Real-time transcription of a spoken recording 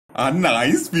A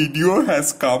nice video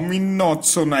has come in not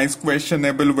so nice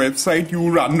questionable website. You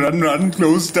run,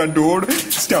 close the door,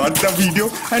 start the video,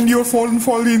 and your phone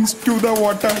falls into the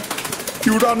water.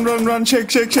 You run,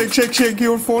 shake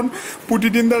your phone, put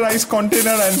it in the rice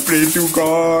container and pray to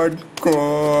God.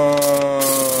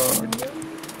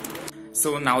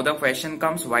 So now the question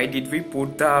comes, why did we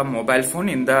put the mobile phone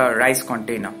in the rice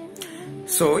container?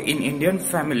 So in Indian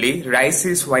family, rice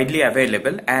is widely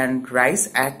available and rice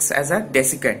acts as a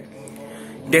desiccant.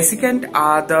 Desiccants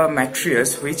are the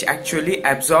materials which actually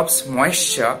absorbs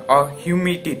moisture or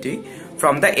humidity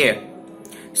from the air.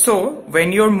 So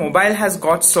when your mobile has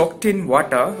got soaked in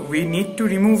water, we need to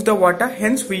remove the water,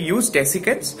 hence we use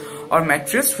desiccants or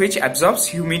materials which absorbs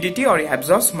humidity or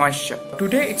absorbs moisture.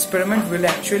 Today experiment will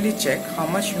actually check how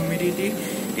much humidity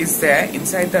is there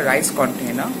inside the rice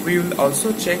container. We will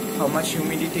also check how much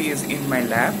humidity is in my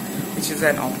lab, which is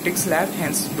an optics lab,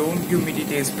 hence low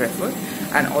humidity is preferred,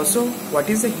 and also what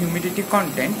is the humidity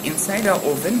content inside our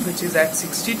oven, which is at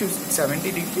 60 to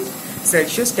 70 degrees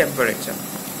Celsius temperature.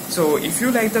 So if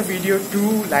you like the video,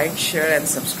 do like, share and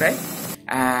subscribe,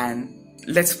 and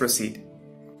let's proceed.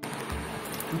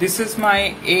 This is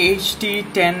my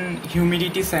AHT 10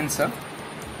 humidity sensor.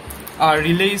 Our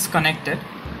relay is connected.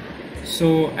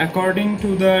 So according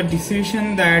to the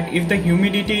decision that if the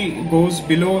humidity goes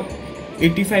below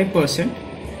 85%,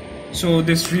 so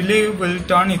this relay will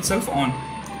turn itself on.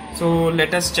 So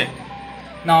let us check.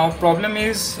 Now problem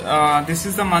is this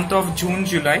is the month of June,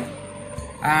 July,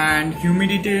 and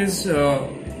humidity is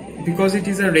because it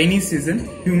is a rainy season,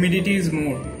 humidity is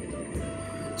more.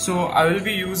 So I will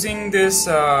be using this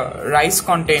rice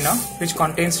container which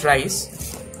contains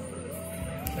rice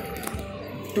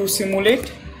to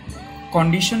simulate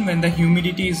condition when the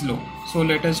humidity is low. So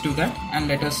let us do that and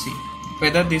let us see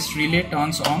whether this relay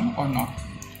turns on or not.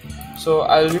 So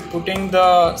I will be putting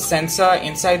the sensor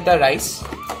inside the rice,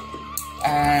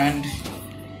 and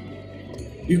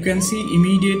you can see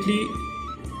immediately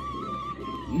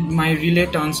my relay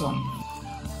turns on.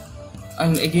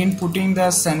 And again putting the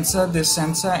sensor, this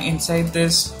sensor inside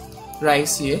this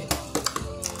rice here.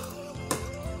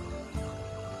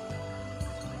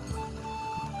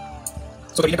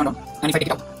 So relay turned on, and if I take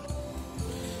it out,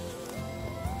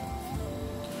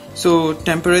 so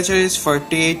temperature is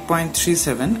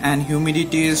 48.37 and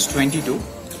humidity is 22.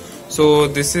 So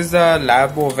this is the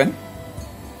lab oven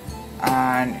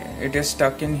and it is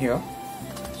stuck in here.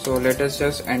 So let us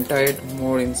just enter it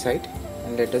more inside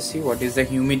and let us see what is the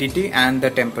humidity and the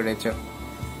temperature.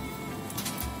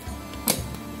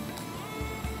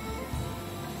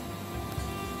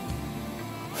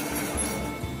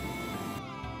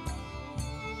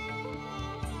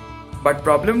 But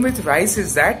problem with rice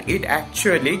is that it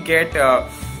actually get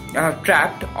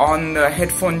trapped on the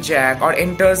headphone jack or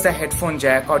enters the headphone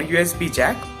jack or USB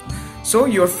jack. So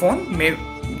your phone may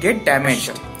get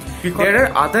damaged. Because there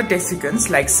are other desiccants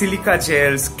like silica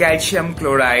gels, calcium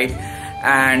chloride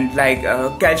and like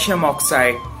calcium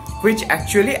oxide, which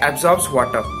actually absorbs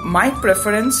water. My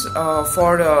preference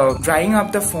for drying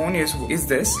up the phone is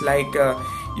this, like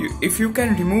if you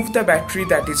can remove the battery,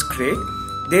 that is great.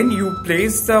 Then you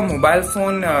place the mobile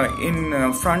phone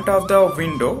in front of the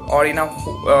window or in a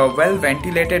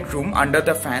well-ventilated room under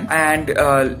the fan, and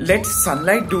let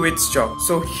sunlight do its job.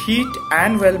 So heat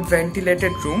and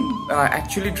well-ventilated room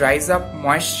actually dries up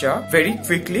moisture very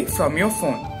quickly from your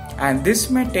phone, and this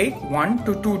may take 1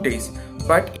 to 2 days.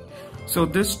 But so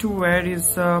this 2 wire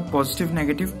is a positive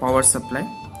negative power supply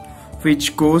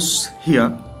which goes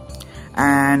here,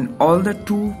 and all the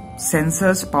 2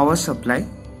 sensors power supply.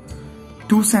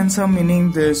 2 sensor meaning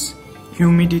this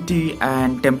humidity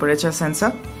and temperature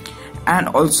sensor, and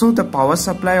also the power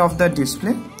supply of the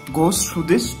display goes through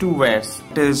these 2 wires.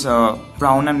 It is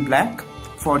brown and black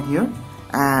for here,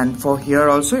 and for here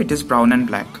also it is brown and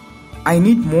black. I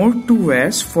need more 2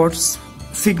 wires for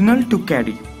signal to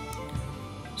carry.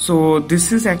 So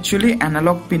this is actually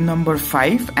analog pin number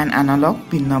 5 and analog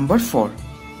pin number 4.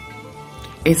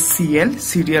 SCL,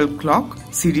 serial clock,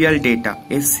 serial data,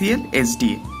 SCL,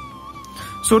 SDA.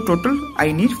 So total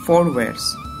I need 4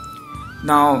 wires.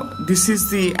 Now this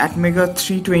is the Atmega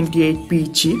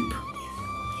 328P chip.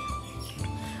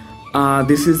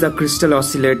 This is the crystal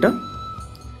oscillator.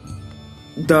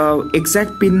 The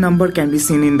exact pin number can be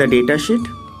seen in the datasheet.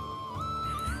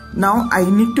 Now I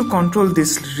need to control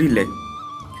this relay.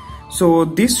 So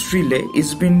this relay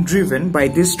is being driven by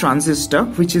this transistor,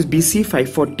 which is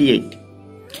BC548.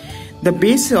 The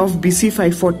base of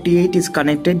BC548 is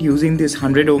connected using this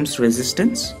 100 ohms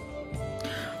resistance.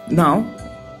 Now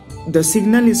the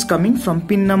signal is coming from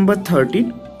pin number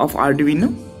 13 of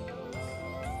Arduino.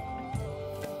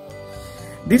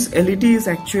 This LED is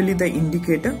actually the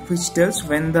indicator which tells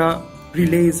when the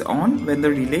relay is on, when the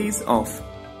relay is off.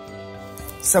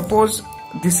 Suppose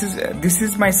this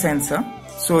is my sensor.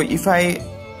 So if I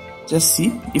just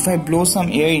see, if I blow some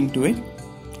air into it,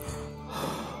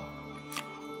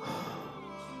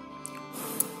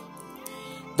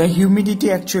 the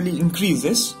humidity actually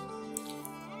increases,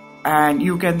 and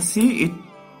you can see it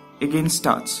again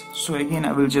starts. So again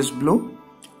I will just blow.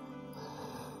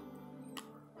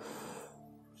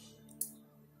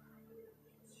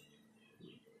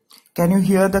 Can you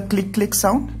hear the click click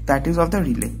sound? That is of the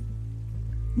relay.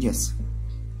 Yes.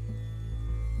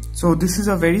 So this is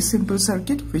a very simple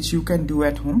circuit which you can do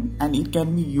at home, and it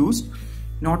can be used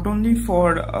not only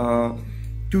for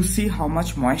to see how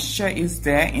much moisture is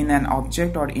there in an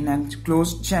object or in a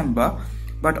closed chamber,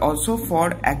 but also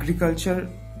for agriculture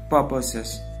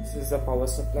purposes. This is the power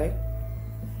supply.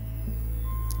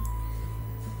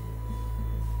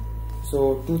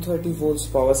 So 230 volts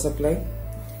power supply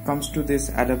comes to this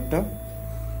adapter,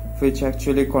 which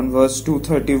actually converts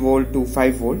 230 volt to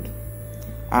 5 volt,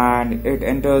 and it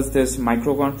enters this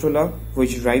microcontroller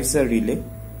which drives the relay,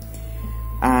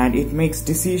 and it makes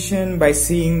decision by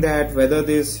seeing that whether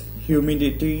this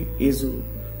humidity is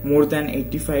more than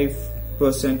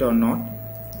 85% or not.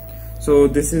 So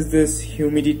this is this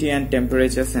humidity and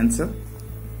temperature sensor.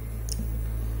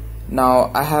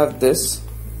 Now I have this.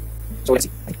 So let's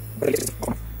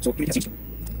see.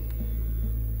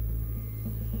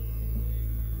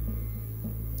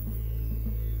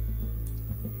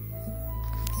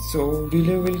 So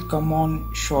relay will come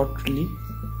on shortly.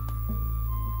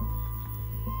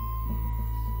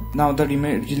 Now the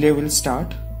relay will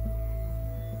start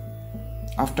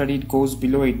after it goes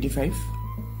below 85.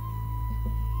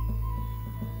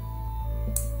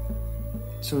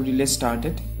 So relay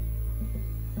started.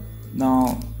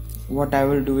 Now what I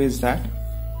will do is that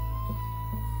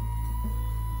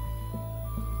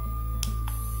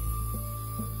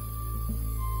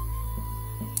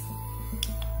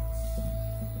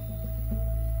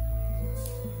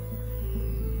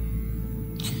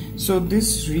so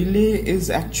this relay is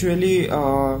actually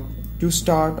to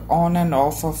start on and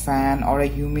off a fan or a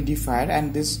humidifier,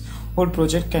 and this whole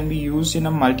project can be used in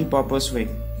a multi-purpose way.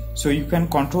 So you can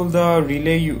control the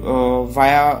relay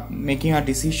via making a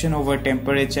decision over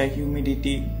temperature,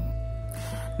 humidity.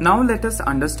 Now let us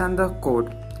understand the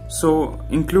code. So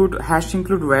include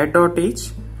 #include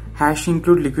var.h,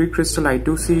 #include liquid crystal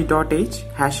I2c.h,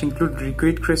 #include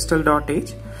liquid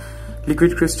crystal.h,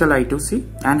 liquid crystal I2c,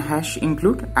 and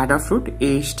 #include Adafruit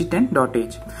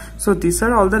AHT10.h. So these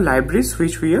are all the libraries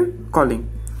which we are calling.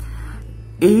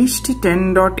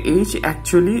 AHT10.h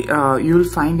actually you will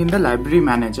find in the library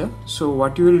manager. So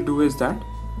what you will do is that,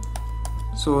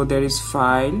 so there is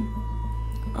file,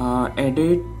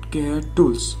 edit,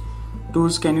 tools.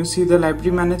 Can you see the library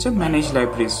manager? Manage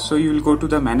libraries. So you will go to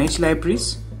the manage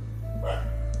libraries,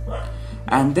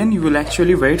 and then you will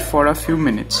actually wait for a few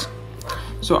minutes.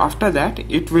 So after that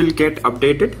it will get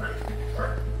updated.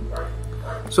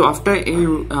 So after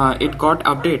it got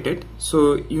updated,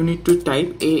 so you need to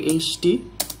type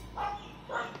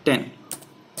AHT10.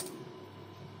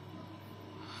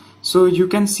 So you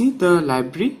can see the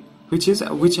library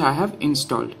which I have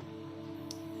installed.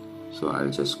 So I'll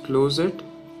just close it.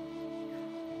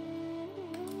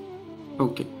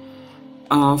 Okay.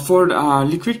 For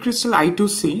liquid crystal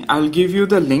I2c, I'll give you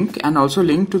the link and also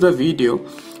link to the video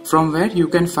from where you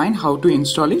can find how to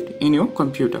install it in your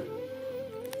computer.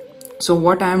 So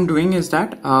what I am doing is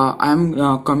that I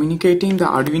am communicating the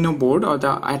Arduino board or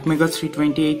the Atmega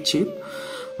 328 chip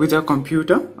with a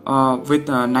computer with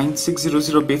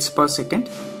 9600 bits per second.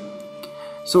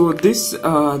 So this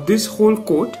whole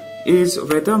code is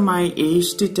whether my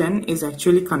AHT10 is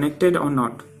actually connected or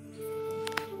not.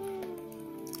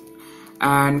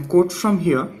 And code from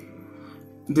here,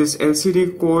 this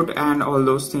LCD code and all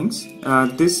those things,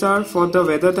 these are for the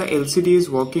whether the LCD is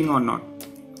working or not.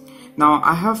 Now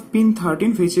I have pin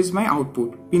 13, which is my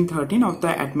output, pin 13 of the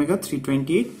Atmega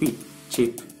 328P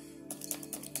chip.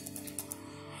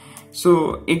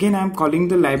 So again I am calling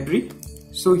the library.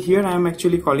 So here I am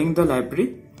actually calling the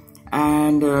library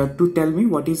and to tell me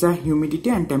what is the humidity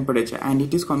and temperature, and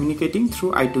it is communicating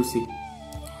through I2C.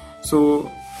 So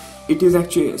it is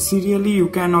actually serially, you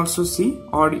can also see,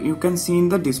 or you can see in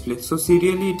the display. So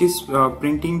serially it is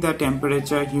printing the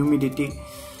temperature, humidity,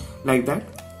 like that.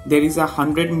 There is a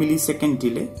 100 millisecond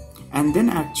delay, and then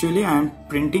actually I am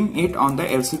printing it on the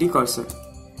LCD cursor.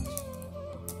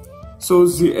 So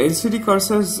the LCD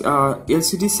cursor's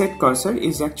LCD set cursor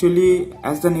is actually,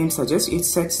 as the name suggests, it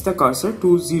sets the cursor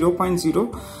to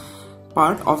 0.0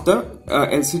 part of the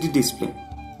LCD display.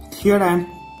 Here I am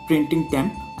printing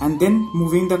temp, and then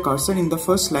moving the cursor in the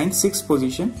first line 6th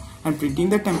position and printing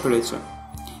the temperature.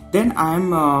 Then I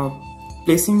am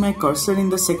placing my cursor in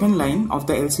the second line of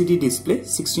the LCD display,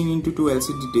 16:2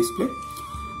 LCD display,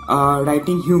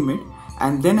 writing humid,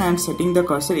 and then I am setting the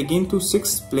cursor again to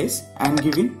 6th place and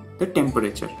giving the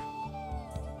temperature.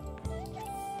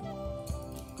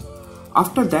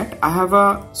 After that, I have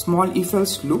a small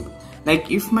if-else loop.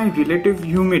 Like if my relative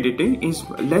humidity is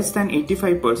less than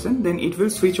 85%, then it will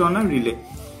switch on a relay.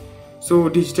 So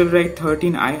digital write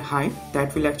 13i high,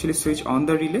 that will actually switch on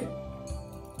the relay,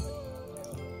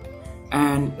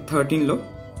 and 13 low,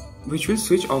 which will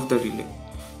switch off the relay.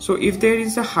 So if there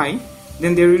is a high,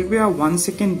 then there will be a 1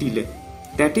 second delay.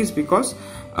 That is because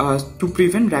to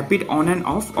prevent rapid on and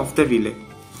off of the relay.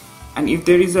 And if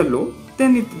there is a low,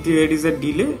 then there is a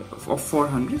delay of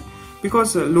 400,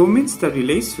 because low means the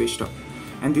relay is switched off.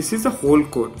 And this is the whole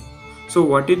code. So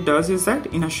what it does is that,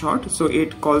 in a short, so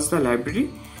it calls the library,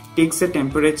 takes the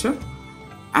temperature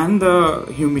and the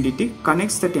humidity,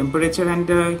 connects the temperature and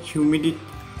the humidity,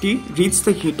 reads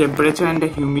the temperature and the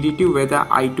humidity with the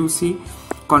I2C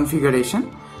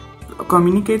configuration,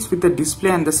 communicates with the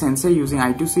display and the sensor using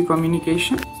I2C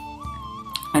communication,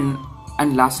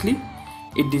 and lastly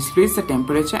it displays the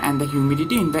temperature and the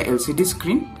humidity in the LCD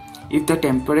screen. If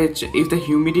the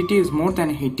humidity is more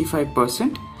than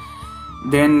 85%,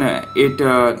 then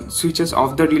it switches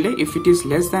off the relay. If it is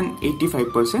less than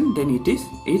 85%, then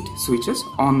it switches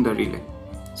on the relay.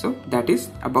 So that is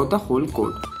about the whole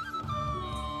code.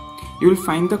 You will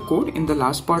find the code in the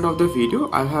last part of the video.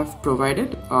 I have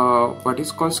provided what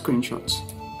is called screenshots.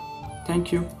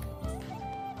 Thank you.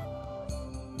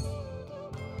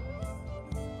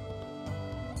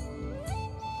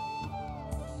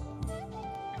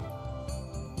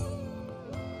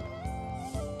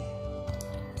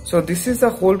 So this is the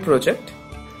whole project.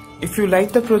 If you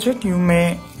like the project, you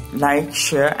may like,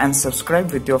 share and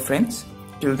subscribe with your friends.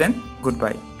 Till then,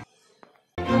 goodbye.